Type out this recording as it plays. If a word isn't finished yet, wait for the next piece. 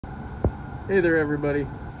Hey there everybody.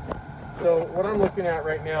 So what I'm looking at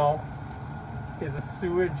right now is a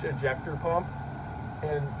sewage ejector pump,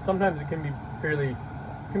 and sometimes it can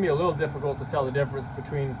be a little difficult to tell the difference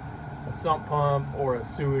between a sump pump or a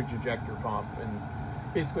sewage ejector pump. And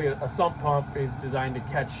basically a sump pump is designed to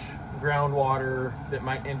catch groundwater that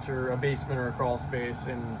might enter a basement or a crawl space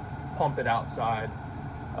and pump it outside.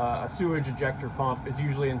 A sewage ejector pump is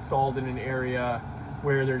usually installed in an area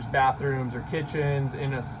where there's bathrooms or kitchens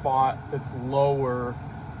in a spot that's lower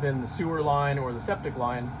than the sewer line or the septic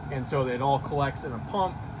line, and so it all collects in a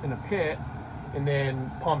pump in a pit and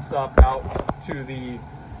then pumps up out to the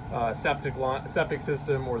septic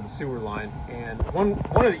system or the sewer line. And one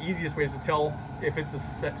of the easiest ways to tell if it's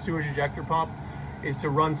a sewage ejector pump is to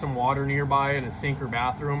run some water nearby in a sink or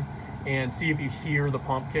bathroom and see if you hear the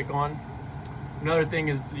pump kick on. Another thing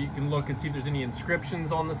is you can look and see if there's any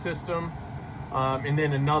inscriptions on the system. And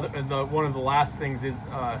then one of the last things is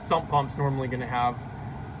sump pumps normally going to have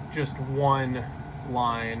just one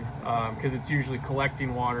line because it's usually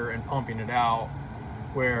collecting water and pumping it out,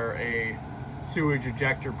 where a sewage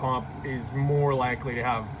ejector pump is more likely to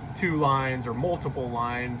have two lines or multiple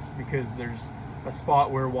lines because there's a spot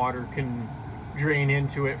where water can drain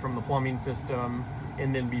into it from the plumbing system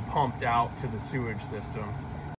and then be pumped out to the sewage system.